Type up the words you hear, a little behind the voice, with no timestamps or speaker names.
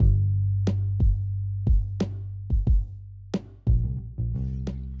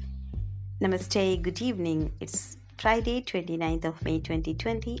Namaste, good evening. It's Friday, 29th of May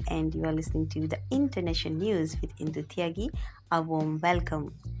 2020, and you are listening to the International News with Indu Tyagi. A warm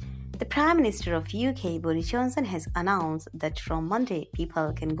welcome. The Prime Minister of UK, Boris Johnson, has announced that from Monday,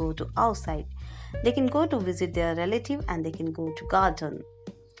 people can go to outside. They can go to visit their relative and they can go to garden.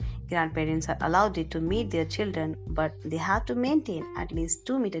 Grandparents are allowed to meet their children, but they have to maintain at least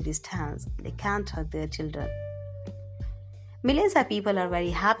 2 meter distance. They can't hug their children. Millions of people are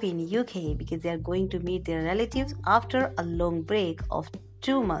very happy in UK because they are going to meet their relatives after a long break of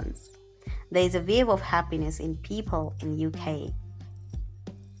 2 months. There is a wave of happiness in people in UK.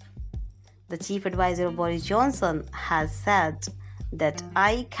 The chief advisor of Boris Johnson has said that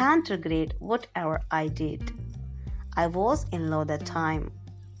I can't regret whatever I did. I was in law that time.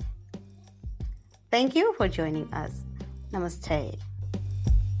 Thank you for joining us. Namaste.